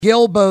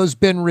Gilbo's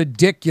been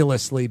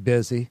ridiculously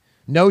busy.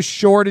 No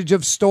shortage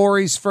of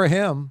stories for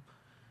him.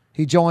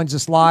 He joins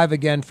us live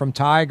again from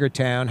Tiger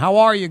Town. How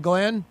are you,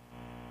 Glenn?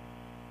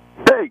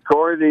 Hey,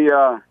 Corey,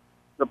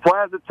 the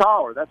Plaza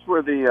Tower, that's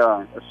where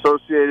the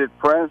Associated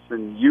Press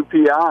and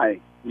UPI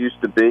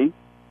used to be.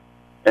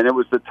 And it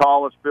was the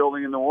tallest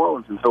building in New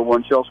Orleans until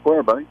One Shell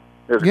Square, buddy.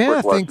 Yeah,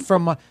 I think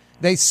from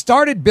they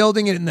started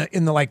building it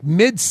in the like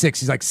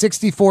mid-'60s, like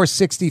 64,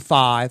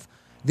 65.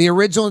 The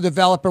original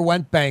developer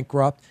went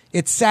bankrupt.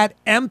 It sat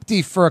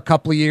empty for a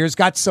couple of years,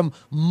 got some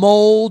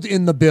mold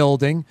in the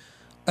building.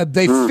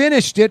 They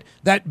finished it.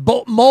 That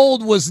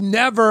mold was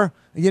never,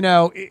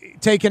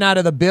 taken out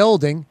of the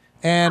building.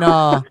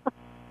 And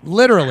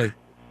literally,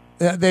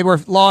 they were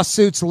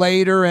lawsuits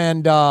later.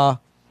 And, I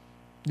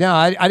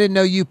didn't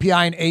know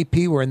UPI and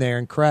AP were in there.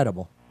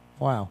 Incredible.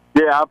 Wow.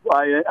 Yeah,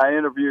 I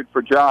interviewed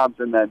for jobs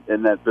in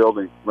that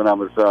building when I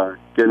was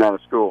getting out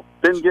of school.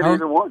 Didn't get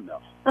either one,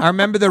 though. I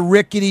remember the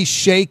rickety,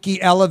 shaky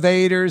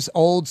elevators,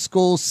 old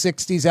school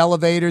 60s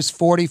elevators,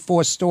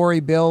 44-story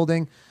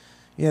building.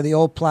 Yeah, the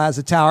old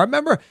Plaza Tower. I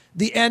remember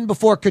the end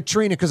before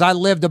Katrina because I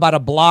lived about a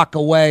block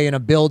away in a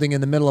building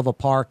in the middle of a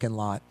parking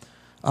lot.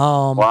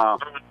 Wow.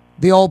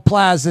 The old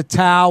Plaza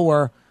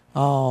Tower,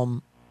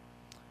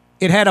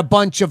 it had a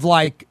bunch of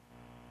like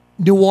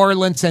New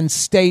Orleans and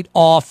state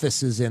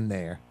offices in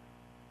there.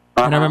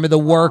 And I remember the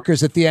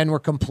workers at the end were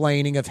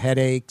complaining of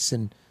headaches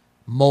and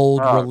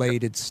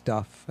mold-related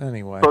stuff.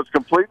 Anyway. So it's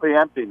completely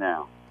empty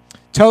now.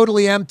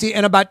 Totally empty,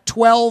 and about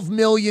 $12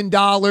 million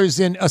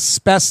in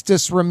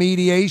asbestos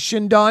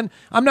remediation done.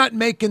 I'm not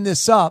making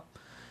this up.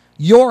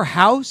 Your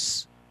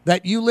house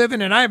that you live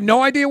in, and I have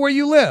no idea where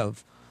you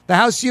live, the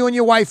house you and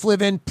your wife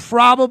live in,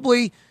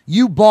 probably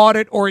you bought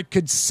it or it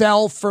could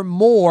sell for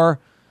more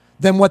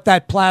than what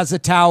that Plaza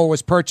Tower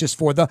was purchased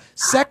for. The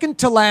second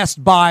to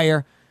last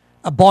buyer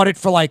bought it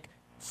for like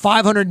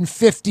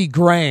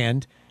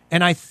 $550,000,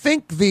 and I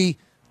think the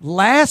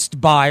last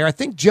buyer, I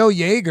think Joe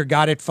Yeager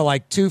got it for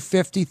like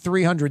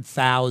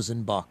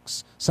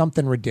 $300,000,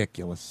 something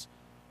ridiculous.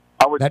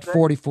 That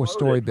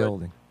 44-story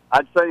building.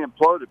 I'd say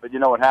imploded, but you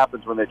know what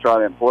happens when they try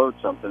to implode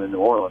something in New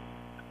Orleans?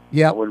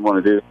 Yeah, I wouldn't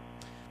want to do it.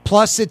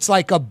 Plus, it's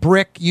like a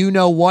brick,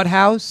 you-know-what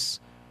house,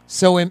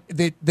 so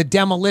the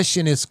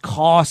demolition is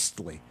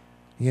costly.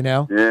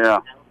 Yeah,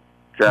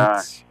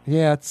 gosh.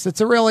 It's a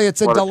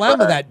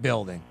dilemma, that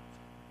building.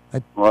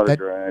 What a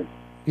drag.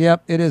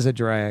 Yep, it is a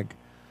drag.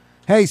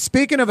 Hey,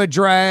 speaking of a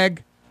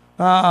drag,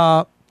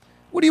 what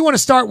do you want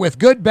to start with?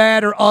 Good,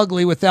 bad, or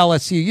ugly with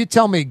LSU? You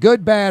tell me,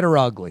 good, bad, or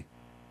ugly?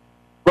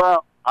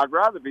 Well, I'd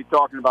rather be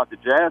talking about the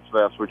Jazz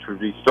Fest, which would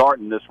be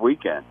starting this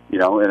weekend,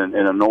 in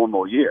a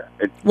normal year.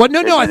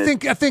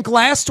 I think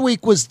last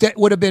week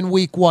would have been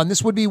week one.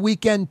 This would be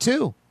weekend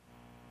two.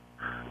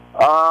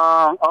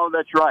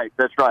 That's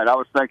right. I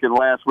was thinking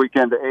last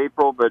weekend of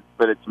April, but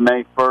it's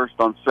May 1st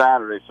on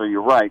Saturday, so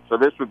you're right. So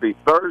this would be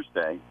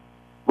Thursday.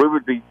 We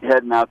would be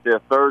heading out there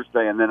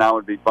Thursday, and then I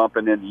would be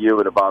bumping into you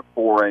at about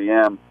 4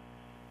 a.m.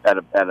 at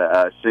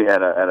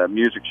a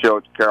music show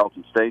at the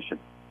Carrollton Station.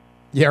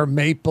 Yeah, or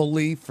Maple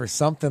Leaf or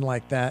something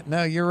like that.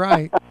 No, you're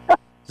right.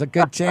 There's a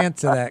good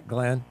chance of that,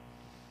 Glenn.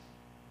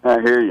 I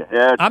hear you.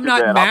 Yeah, I'm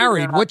not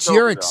married. What's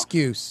your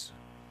excuse?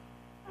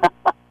 Hey,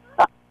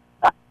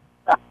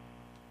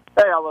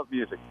 I love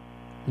music.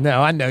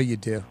 No, I know you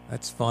do.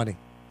 That's funny.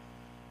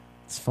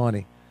 It's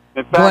funny.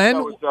 In fact,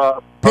 Glenn,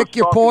 pick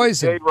your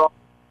poison.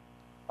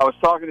 I was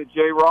talking to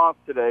Jay Roth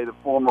today, the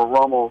former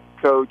Rummel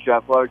coach,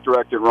 athletic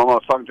director at Rummel. I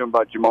was talking to him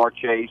about Jamar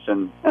Chase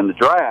and the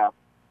draft,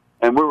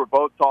 and we were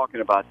both talking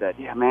about that.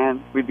 Yeah,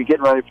 man, we'd be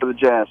getting ready for the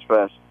Jazz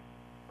Fest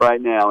right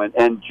now.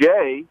 And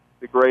Jay,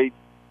 the great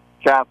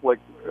Catholic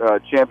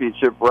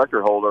championship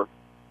record holder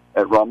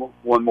at Rummel,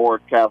 won more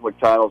Catholic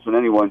titles than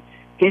anyone.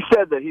 He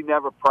said that he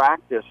never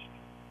practiced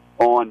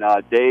on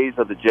days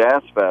of the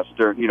Jazz Fest.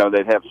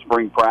 They'd have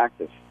spring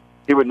practice.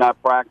 He would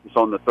not practice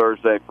on the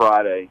Thursday,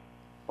 Friday,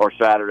 or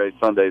Saturday,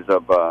 Sundays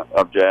of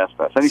Jazz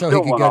Fest. And so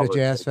he could go to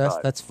Jazz Fest?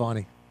 That's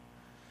funny.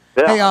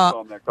 Yeah, hey,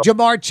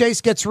 Jamar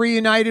Chase gets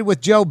reunited with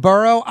Joe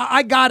Burrow.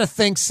 I got to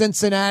think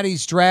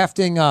Cincinnati's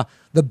drafting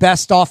the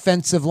best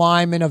offensive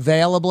lineman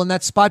available in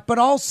that spot. But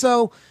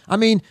also, I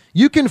mean,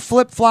 you can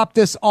flip-flop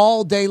this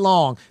all day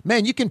long.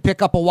 Man, you can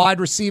pick up a wide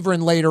receiver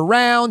in later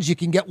rounds. You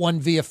can get one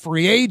via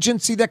free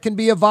agency that can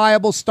be a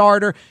viable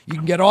starter. You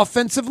can get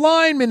offensive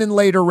linemen in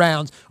later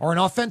rounds or an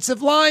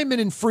offensive lineman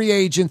in free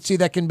agency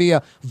that can be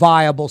a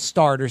viable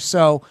starter.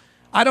 So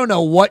I don't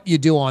know what you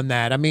do on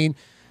that. I mean,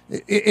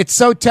 it's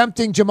so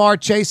tempting.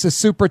 Jamar Chase, a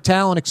super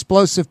talent,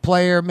 explosive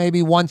player,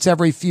 maybe once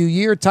every few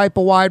year type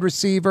of wide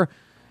receiver.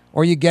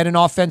 Or you get an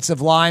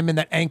offensive lineman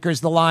that anchors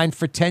the line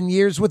for 10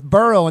 years with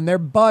Burrow and they're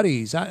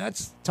buddies.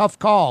 That's a tough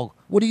call.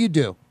 What do you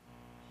do?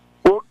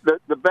 Well,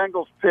 the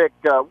Bengals pick,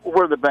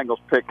 where do the Bengals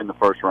pick in the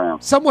first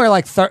round? Somewhere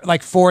like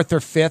fourth or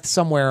fifth,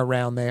 somewhere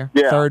around there.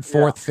 Yeah, third,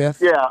 fourth,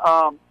 fifth. Yeah,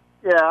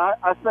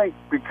 I think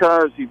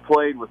because he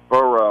played with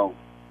Burrow,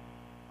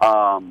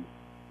 I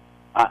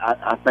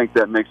think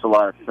that makes a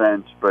lot of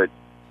sense. But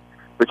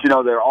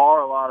there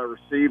are a lot of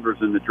receivers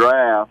in the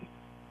draft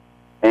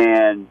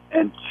and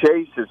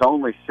Chase is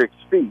only 6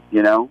 feet.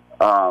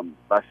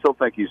 I still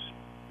think he's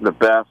the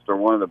best or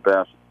one of the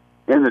best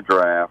in the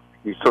draft.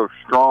 He's so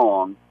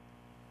strong.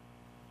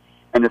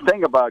 And the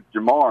thing about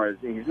Ja'Marr is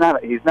he's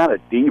not a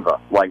diva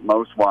like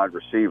most wide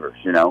receivers.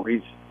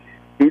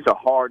 He's a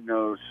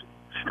hard-nosed,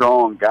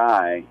 strong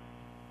guy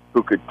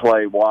who could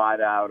play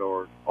wide out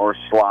or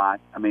slot.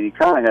 I mean, he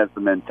kind of has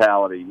the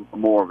mentality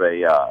more of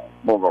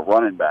a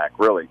running back,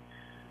 really.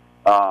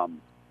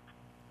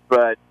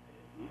 But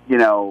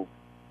the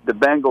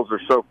Bengals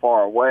are so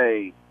far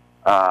away.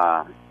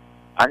 I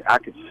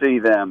could see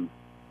them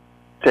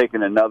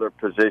taking another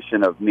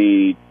position of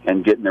need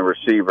and getting a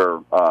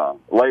receiver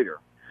later.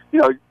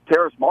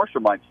 Terrace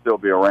Marshall might still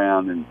be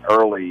around in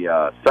early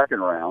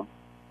second round,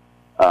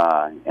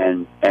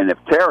 and if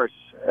Terrace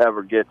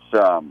ever gets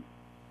some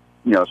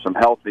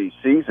healthy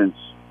seasons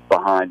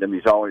behind him,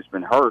 he's always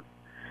been hurt.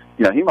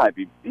 He might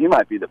be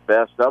the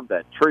best of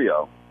that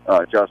trio,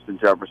 Justin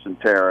Jefferson,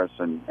 Terrace,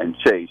 and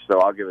Chase. So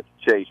I'll give it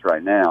to Chase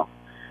right now.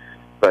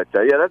 But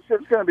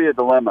it's going to be a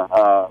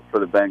dilemma for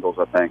the Bengals,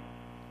 I think.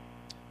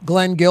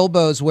 Glenn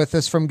Guilbeau's with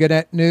us from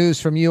Gannett News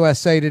from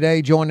USA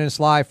Today, joining us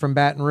live from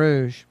Baton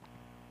Rouge.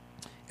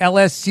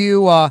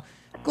 LSU,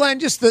 Glenn,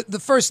 just the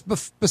first,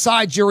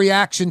 besides your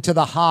reaction to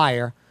the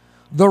hire,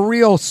 the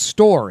real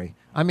story.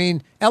 I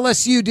mean,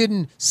 LSU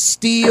didn't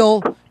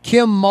steal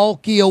Kim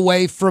Mulkey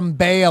away from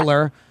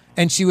Baylor,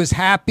 and she was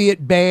happy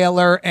at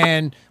Baylor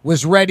and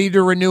was ready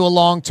to renew a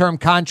long-term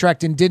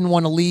contract and didn't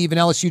want to leave, and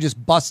LSU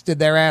just busted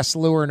their ass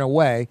luring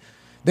away.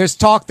 There's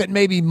talk that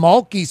maybe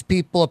Mulkey's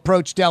people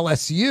approached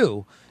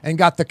LSU and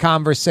got the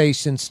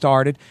conversation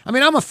started. I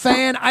mean, I'm a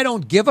fan. I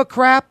don't give a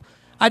crap.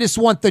 I just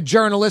want the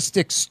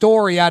journalistic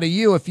story out of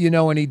you if you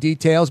know any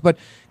details, but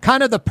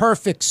kind of the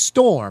perfect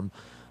storm.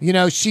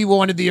 She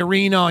wanted the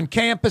arena on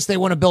campus. They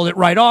want to build it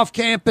right off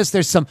campus.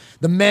 The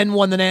men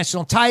won the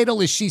national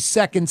title. Is she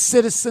second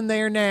citizen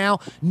there now?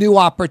 New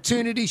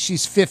opportunity.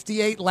 She's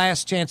 58,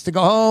 last chance to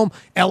go home.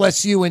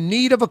 LSU in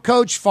need of a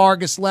coach.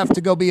 Fargus left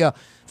to go be a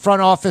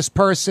front office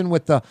person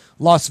with the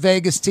Las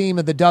Vegas team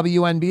of the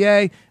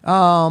WNBA.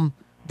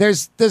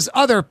 There's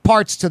other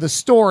parts to the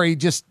story,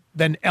 just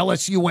then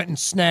LSU went and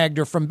snagged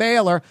her from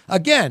Baylor.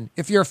 Again,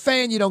 if you're a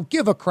fan, you don't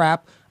give a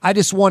crap. I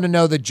just want to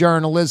know the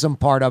journalism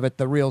part of it,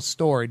 the real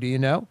story. Do you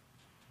know?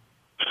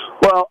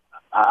 Well,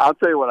 I'll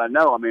tell you what I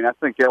know. I mean, I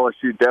think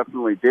LSU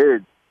definitely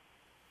did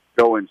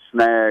go and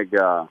snag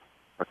a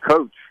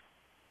coach,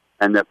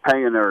 and they're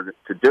paying her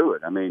to do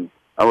it. I mean,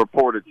 I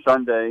reported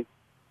Sunday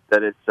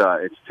that it's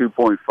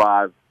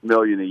 $2.5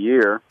 million a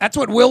year. That's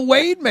what Will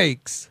Wade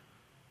makes.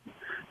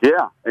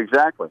 Yeah,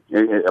 exactly.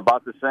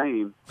 About the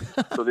same.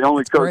 So the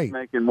only coach great.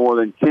 Making more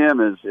than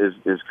Kim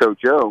is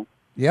Coach O.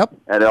 Yep.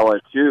 At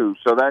LSU.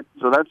 So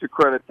that's a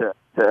credit to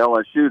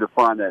LSU to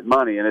find that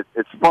money. And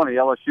it's funny,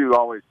 LSU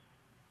always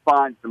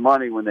finds the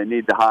money when they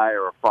need to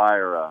hire or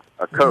fire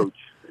a coach.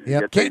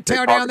 Yep. Can't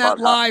tear down that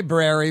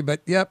library,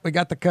 but yep, we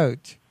got the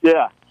coach.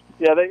 Yeah.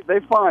 Yeah, they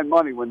find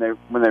money when they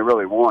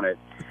really want it.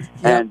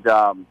 Yep. And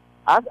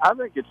I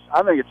think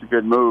it's a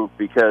good move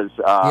because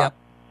yep.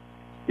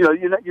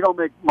 You don't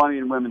make money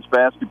in women's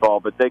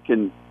basketball, but they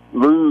can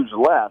lose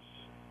less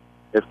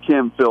if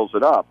Kim fills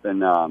it up,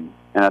 and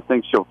I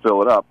think she'll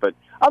fill it up. But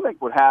I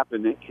think what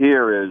happened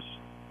here is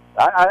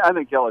I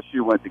think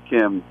LSU went to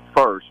Kim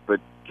first, but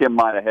Kim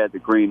might have had the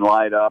green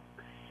light up,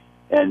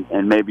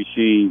 and maybe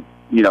she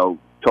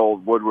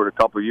told Woodward a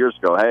couple of years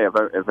ago, hey,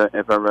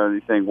 if ever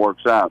anything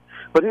works out.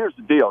 But here's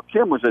the deal: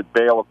 Kim was at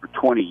Baylor for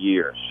 20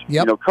 years.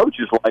 Yep.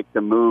 Coaches like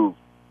to move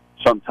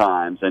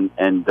sometimes, and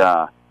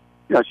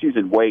she's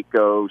in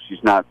Waco.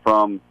 She's not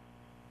from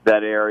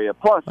that area.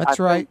 Plus, that's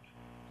right.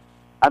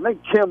 I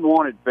think Kim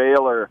wanted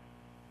Baylor.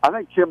 I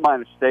think Kim might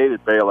have stayed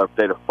at Baylor if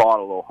they'd have fought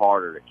a little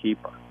harder to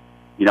keep her.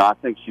 I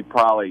think she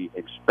probably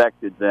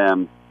expected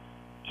them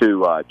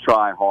to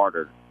try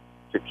harder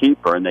to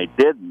keep her, and they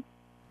didn't.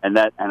 And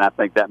I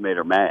think that made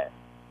her mad.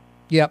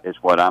 Yep, is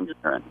what I'm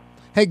hearing.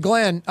 Hey,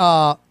 Glenn,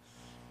 I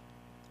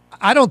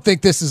don't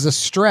think this is a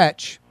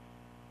stretch.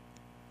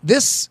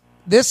 This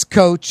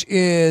coach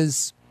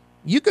is,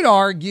 you could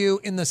argue,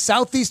 in the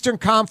Southeastern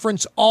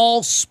Conference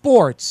all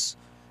sports,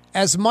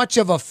 as much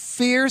of a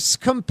fierce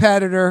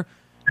competitor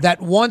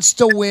that wants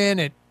to win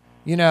at,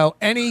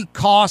 any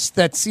cost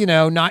that's,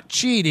 not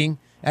cheating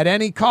at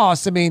any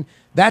cost. I mean,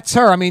 that's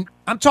her. I mean,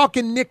 I'm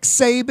talking Nick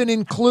Saban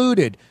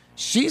included.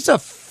 She's a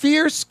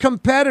fierce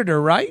competitor,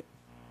 right?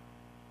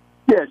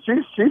 Yeah,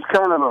 she's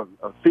kind of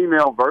a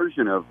female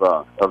version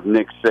of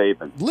Nick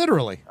Saban.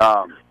 Literally.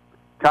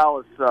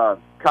 Collis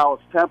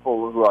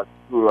Temple,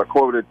 who I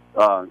quoted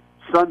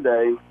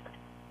Sunday,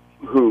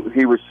 who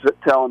he was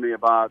telling me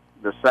about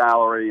the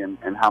salary and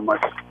how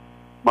much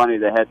money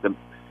they had to,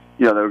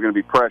 they were going to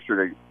be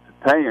pressured to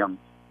pay him,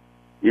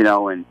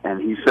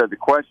 and he said the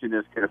question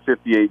is, can a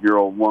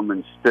 58-year-old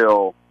woman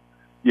still,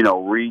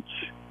 reach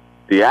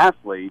the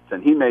athletes?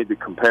 And he made the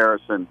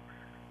comparison,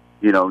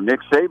 Nick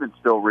Saban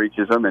still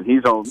reaches them, and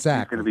he's going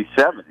to be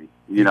 70,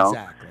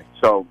 Exactly.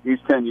 So he's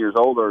 10 years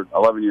older,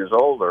 11 years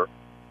older.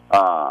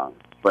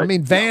 But I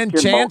mean, Van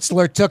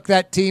Chancellor took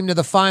that team to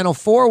the Final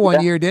Four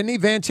one year, didn't he?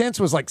 Van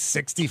Chancellor was like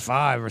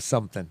 65 or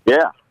something.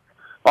 Yeah.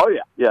 Oh,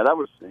 yeah. That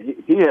was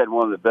he had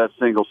one of the best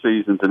single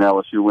seasons in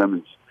LSU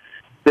women's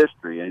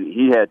history, and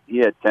he had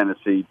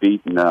Tennessee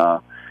beaten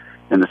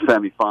in the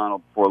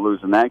semifinal before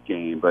losing that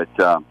game. But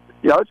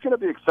it's going to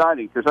be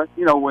exciting because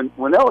when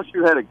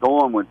LSU had it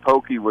going, when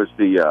Pokey was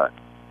the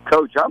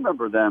coach, I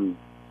remember them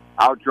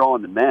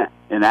outdrawing the men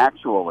in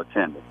actual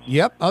attendance.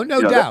 Yep. Oh,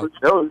 no doubt.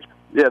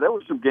 There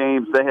were some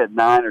games they had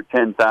 9,000 or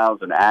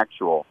 10,000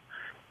 actual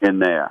in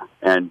there,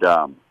 and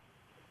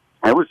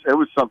it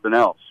was something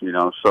else,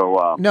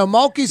 So no,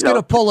 Mulkey's going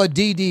to pull a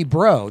DD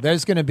Bro.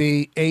 There's going to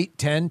be 8,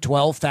 10,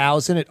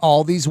 12,000 at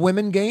all these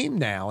women game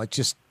now.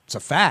 It's a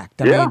fact.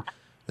 I mean,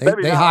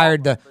 they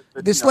hired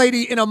this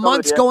lady in a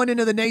month's going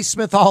into the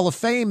Naismith Hall of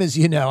Fame, as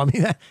you know. I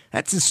mean,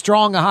 that's as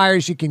strong a hire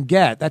as you can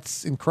get.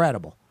 That's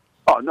incredible.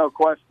 Oh, no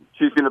question.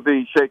 She's going to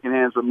be shaking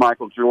hands with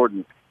Michael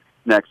Jordan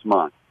next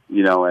month.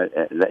 He's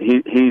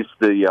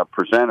the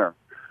presenter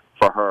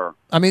for her.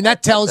 I mean,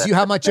 that tells you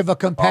how much of a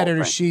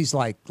competitor she's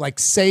like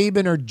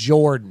Saban or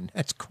Jordan.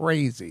 That's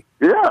crazy.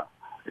 Yeah.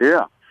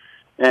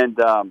 And,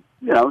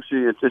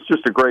 it's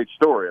just a great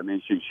story. I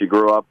mean, she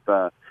grew up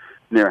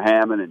near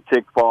Hammond and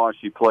Tickfaw.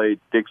 She played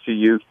Dixie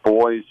Youth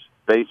boys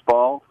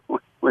baseball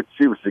when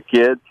she was a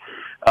kid.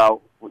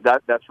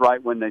 That's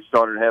right when they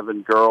started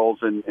having girls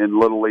in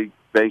Little League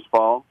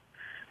baseball.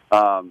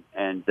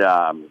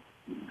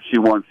 She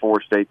won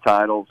 4 state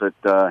titles at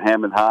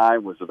Hammond High,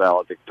 was a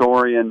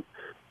valedictorian,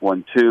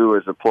 won 2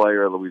 as a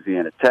player at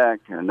Louisiana Tech,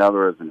 and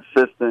another as an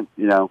assistant,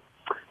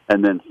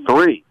 and then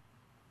 3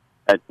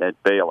 at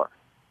Baylor.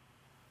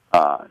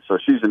 So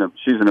she's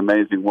an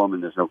amazing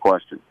woman, there's no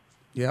question.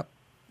 Yep.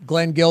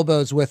 Glenn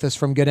Gilbo's with us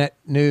from Gannett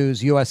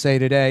News, USA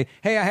Today.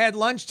 Hey, I had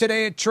lunch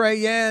today at Trey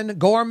Yen.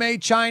 Gourmet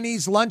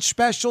Chinese lunch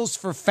specials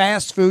for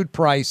fast food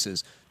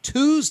prices.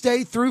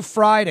 Tuesday through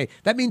Friday.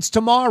 That means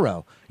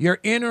tomorrow. You're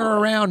in or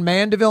around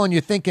Mandeville and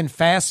you're thinking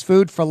fast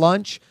food for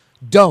lunch?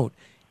 Don't.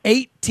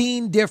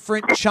 18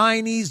 different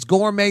Chinese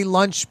gourmet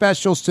lunch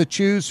specials to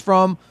choose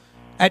from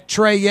at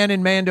Trey Yen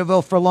in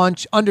Mandeville for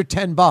lunch, under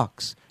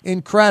 $10.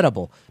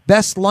 Incredible.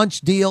 Best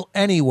lunch deal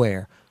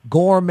anywhere.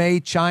 Gourmet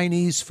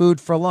Chinese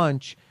food for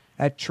lunch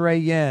at Trey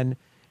Yen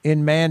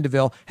in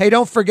Mandeville. Hey,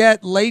 don't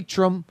forget,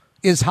 Latrim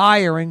is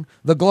hiring.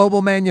 The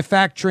global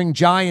manufacturing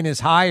giant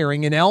is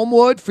hiring in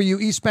Elmwood for you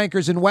East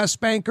Bankers and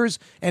West Bankers,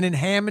 and in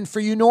Hammond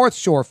for you North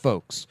Shore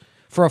folks.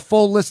 For a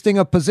full listing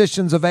of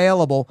positions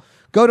available,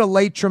 go to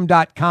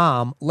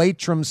Latrim.com.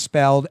 Latrim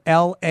spelled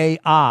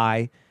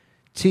L-A-I-T-R-A-M.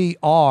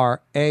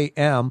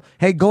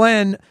 Hey,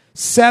 Glenn,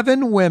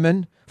 7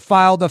 women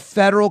filed a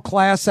federal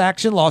class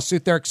action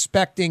lawsuit. They're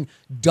expecting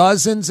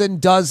dozens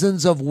and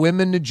dozens of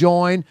women to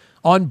join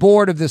on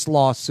board of this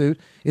lawsuit.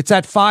 It's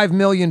at $5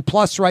 million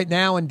plus right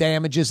now in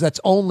damages. That's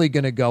only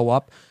going to go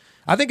up.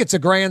 I think it's a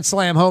grand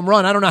slam home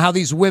run. I don't know how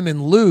these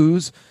women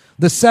lose.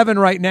 The 7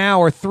 right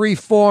now are 3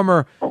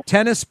 former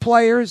tennis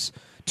players,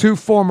 2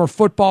 former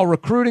football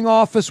recruiting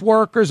office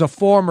workers, a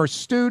former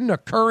student, a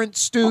current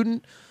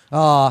student.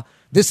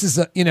 This is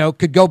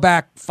could go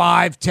back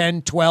 5,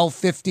 10, 12,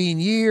 15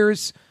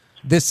 years.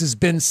 This has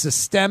been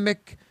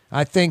systemic.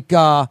 I think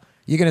you're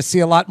going to see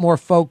a lot more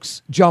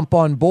folks jump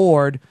on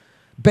board.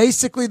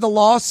 Basically, the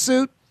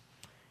lawsuit,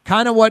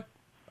 kind of what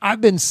I've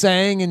been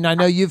saying, and I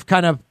know you've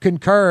kind of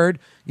concurred,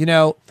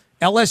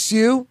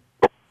 LSU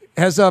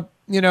has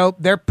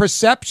their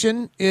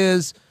perception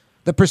is,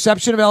 the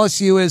perception of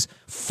LSU is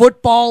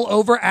football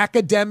over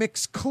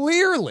academics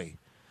clearly.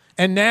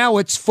 And now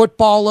it's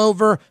football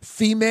over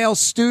female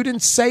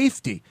student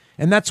safety.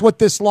 And that's what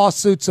this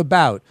lawsuit's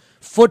about.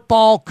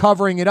 Football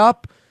covering it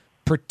up,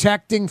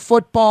 protecting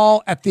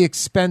football at the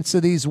expense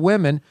of these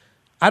women.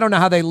 I don't know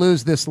how they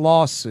lose this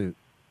lawsuit.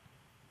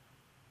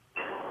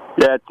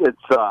 Yeah,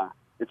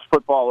 it's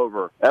football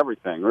over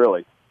everything,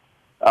 really,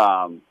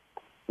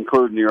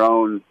 including your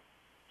own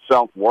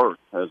self-worth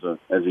as a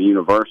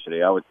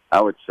university. I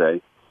would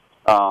say,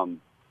 but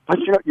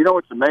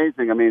what's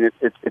amazing? I mean,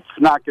 it's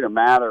not going to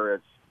matter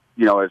as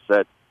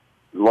that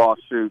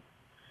lawsuit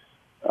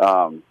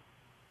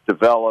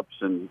develops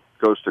and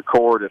goes to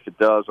court, if it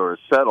does or is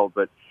settled.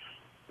 But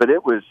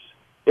it was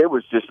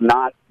just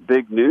not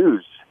big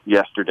news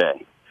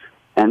yesterday.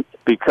 And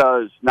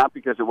not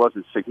because it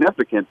wasn't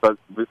significant, but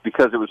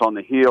because it was on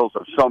the heels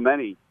of so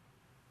many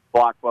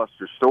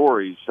blockbuster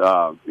stories,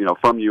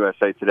 from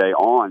USA Today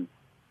on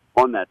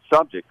that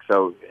subject.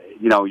 So,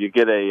 you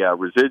get a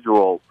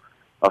residual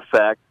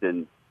effect,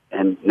 and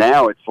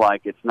now it's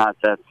like it's not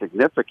that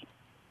significant.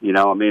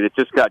 It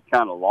just got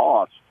kind of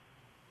lost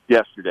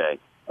yesterday.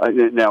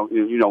 Now,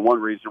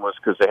 one reason was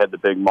because they had the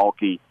big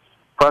Mulkey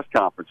press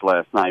conference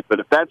last night. But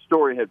if that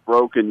story had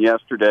broken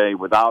yesterday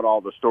without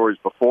all the stories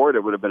before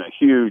it would have been a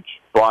huge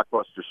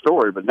blockbuster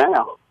story. But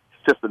now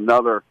it's just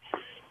another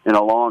in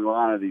a long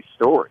line of these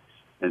stories,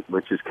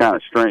 which is kind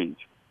of strange.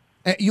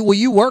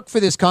 You work for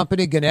this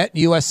company, Gannett,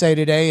 USA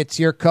Today. It's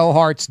your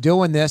cohorts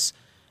doing this.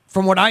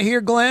 From what I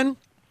hear, Glenn,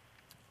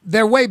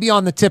 they're way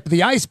beyond the tip of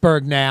the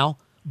iceberg now,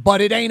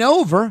 but it ain't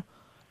over.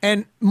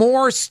 And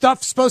more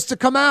stuff supposed to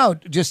come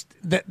out, just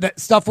that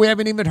stuff we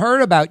haven't even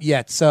heard about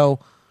yet. So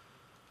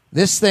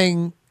this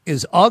thing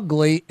is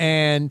ugly,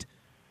 and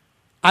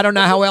I don't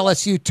know how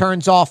LSU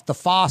turns off the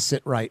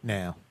faucet right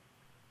now.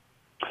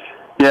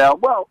 Yeah,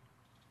 well,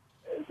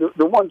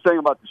 the one thing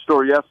about the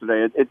story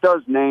yesterday, it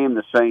does name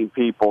the same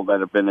people that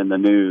have been in the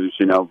news,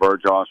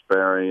 Verge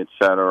Osbury, et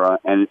cetera,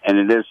 and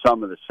it is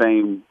some of the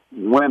same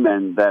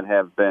women that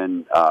have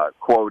been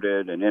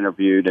quoted and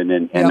interviewed and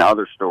in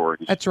other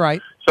stories. That's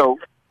right. So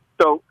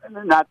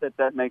not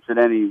that makes it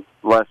any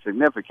less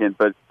significant,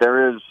 but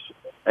there is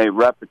a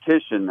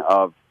repetition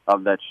of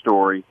that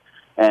story,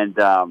 and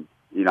I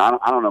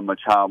don't know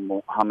much how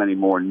many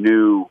more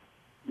new,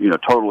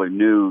 totally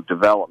new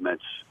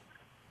developments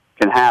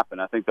can happen.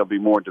 I think there'll be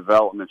more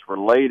developments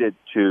related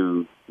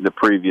to the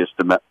previous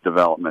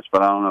developments,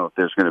 but I don't know if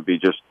there's going to be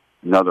just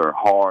another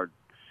hard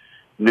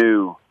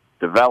new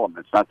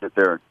developments. Not that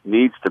there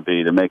needs to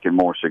be to make it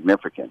more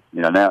significant.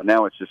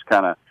 Now it's just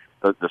kind of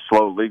the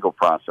slow legal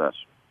process.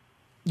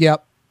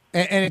 Yep.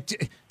 And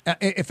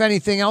if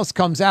anything else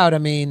comes out, I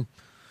mean,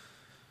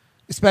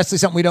 especially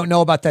something we don't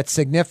know about that's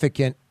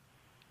significant,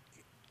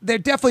 there are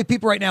definitely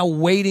people right now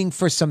waiting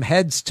for some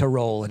heads to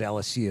roll at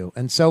LSU.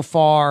 And so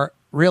far,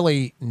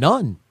 really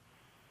none.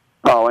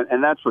 Oh,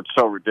 and that's what's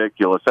so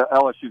ridiculous.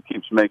 LSU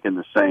keeps making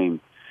the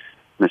same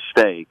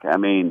mistake. I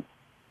mean,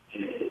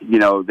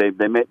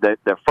 they made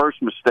their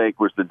first mistake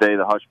was the day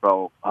the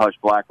Hush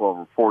Blackwell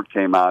report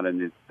came out,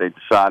 and they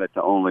decided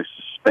to only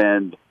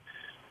suspend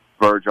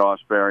Verge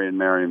Osbury and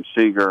Miriam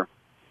Seeger,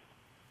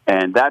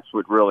 and that's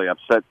what really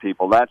upset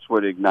people. That's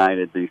what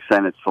ignited the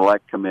Senate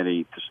Select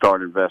Committee to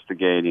start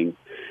investigating.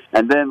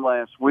 And then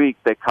last week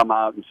they come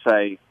out and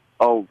say,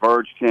 "Oh,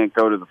 Verge can't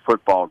go to the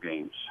football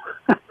games."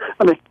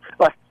 I mean,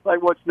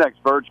 like what's next?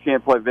 Verge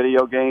can't play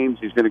video games.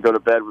 He's going to go to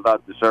bed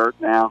without dessert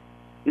now.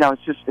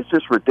 It's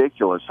just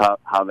ridiculous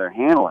how they're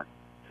handling.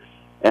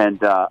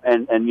 And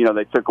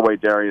they took away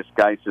Darius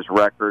Geis's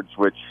records,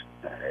 which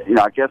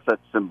I guess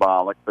that's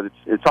symbolic, but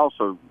it's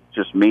also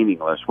just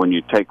meaningless when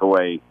you take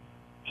away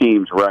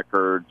teams'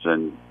 records,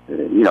 and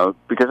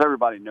because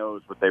everybody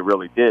knows what they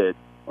really did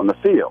on the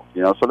field.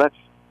 So that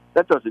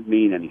doesn't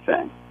mean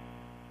anything.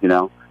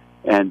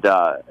 And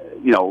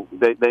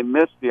they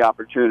missed the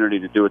opportunity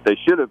to do what they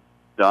should have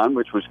done,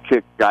 which was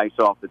kick Geis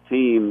off the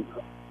team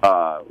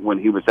when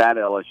he was at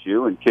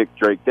LSU, and kick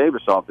Drake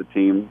Davis off the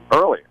team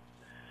earlier.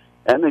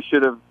 And they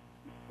should have,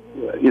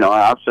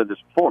 I've said this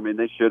before. I mean,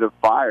 they should have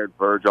fired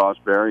Verge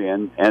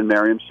Osbury and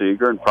Miriam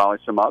Seeger and probably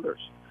some others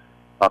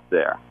up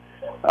there.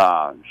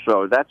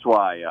 So that's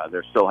why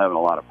they're still having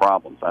a lot of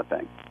problems, I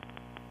think.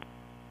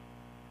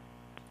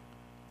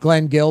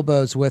 Glenn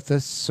Guilbeau's with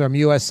us from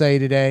USA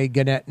Today,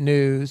 Gannett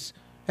News.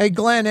 Hey,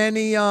 Glenn,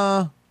 any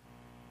other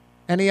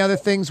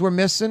things we're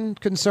missing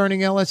concerning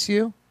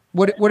LSU?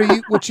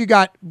 What you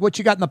got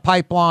in the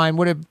pipeline?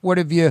 What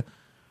have you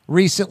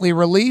recently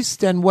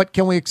released, and what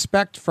can we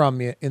expect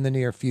from you in the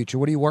near future?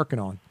 What are you working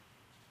on?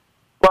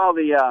 Well,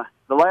 the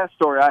last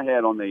story I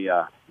had on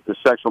the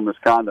sexual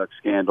misconduct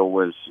scandal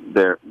was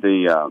the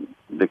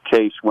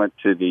case went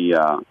to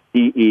the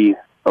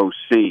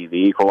EEOC,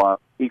 the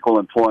Equal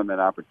Employment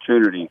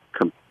Opportunity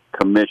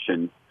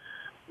Commission,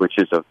 which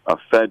is a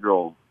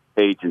federal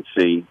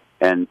agency,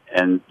 and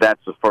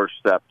that's the first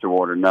step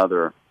toward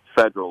another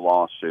federal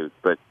lawsuit.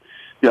 But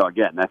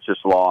again, that's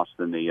just lost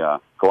in the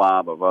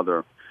glob of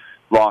other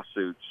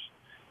lawsuits.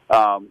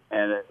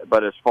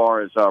 But as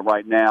far as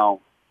right now,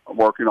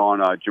 working on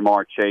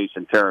Jamar Chase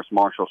and Terrace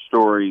Marshall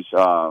stories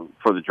for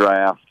the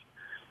draft.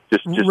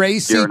 Just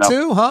Racy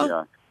too, huh?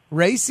 Yeah.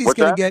 Racy's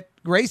going to get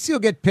Racy will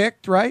get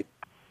picked, right?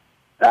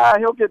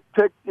 He'll get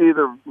picked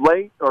either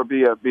late or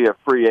be a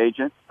free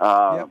agent.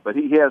 Yep. But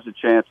he has a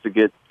chance to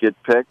get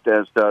picked,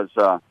 as does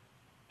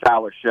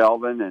Tyler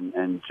Shelvin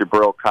and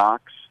Jabril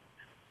Cox.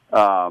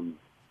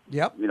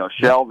 Yep.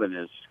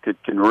 Shelvin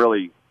can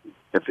really,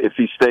 if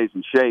he stays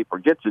in shape or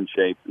gets in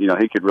shape,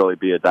 he could really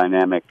be a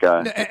dynamic.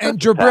 And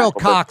Jabril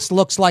Cox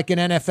looks like an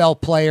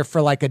NFL player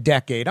for like a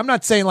decade. I'm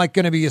not saying like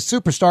going to be a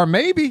superstar,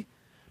 maybe,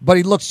 but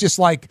he looks just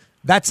like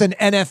that's an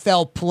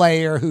NFL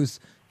player who's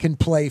can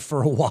play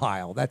for a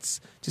while. That's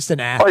just an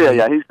athlete. Oh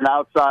yeah. He's an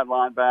outside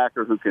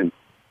linebacker who can,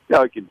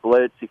 he can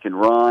blitz, he can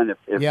run.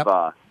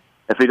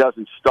 If he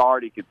doesn't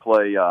start, he could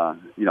play,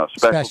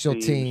 special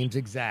teams.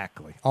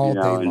 Exactly, all day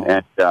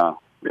long.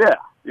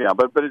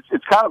 But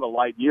it's kind of a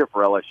light year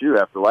for LSU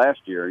after last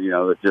year.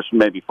 Just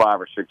maybe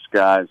 5 or 6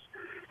 guys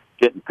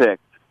getting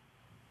picked.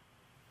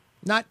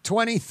 Not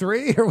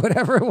 23 or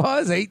whatever it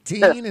was,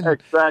 18. And,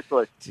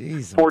 exactly.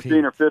 Jeez,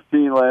 14 or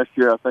 15 last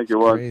year, I think it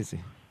was. Crazy.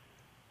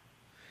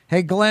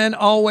 Hey, Glenn,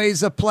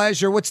 always a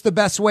pleasure. What's the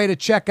best way to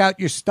check out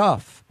your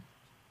stuff?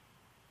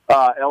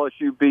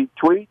 LSU Beat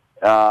Tweet,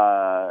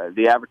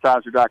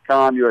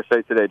 theadvertiser.com,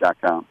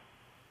 usatoday.com.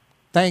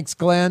 Thanks,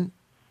 Glenn.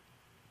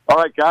 All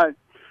right, guys.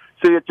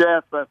 See you at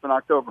Jazz Fest in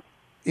October.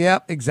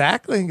 Yep,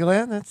 exactly,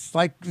 Glenn. That's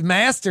like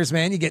Masters,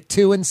 man. You get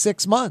 2 in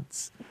 6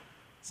 months.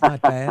 It's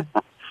not bad.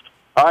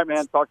 All right,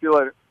 man. Talk to you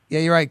later.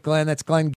 Yeah, you're right, Glenn. That's Glenn.